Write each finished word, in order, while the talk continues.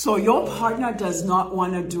So your partner does not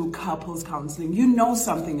want to do couples counseling. You know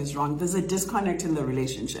something is wrong. There's a disconnect in the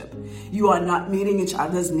relationship. You are not meeting each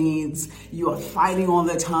other's needs. You are fighting all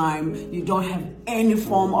the time. You don't have any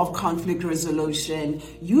form of conflict resolution.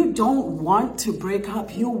 You don't want to break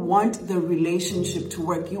up. You want the relationship to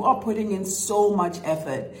work. You are putting in so much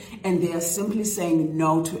effort, and they are simply saying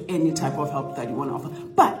no to any type of help that you want to offer.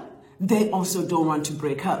 But they also don't want to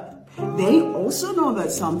break up. They also know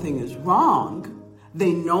that something is wrong.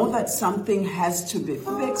 They know that something has to be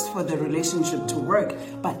fixed for the relationship to work,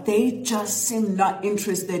 but they just seem not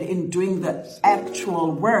interested in doing the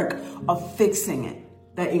actual work of fixing it.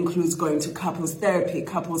 That includes going to couples therapy,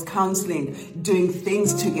 couples counseling, doing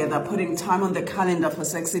things together, putting time on the calendar for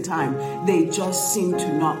sexy time. They just seem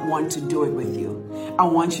to not want to do it with you. I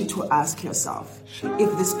want you to ask yourself,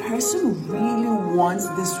 if this person really wants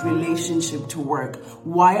this relationship to work,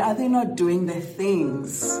 why are they not doing the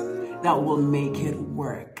things that will make it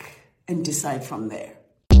work? And decide from there.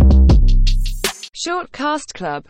 Short Cast Club.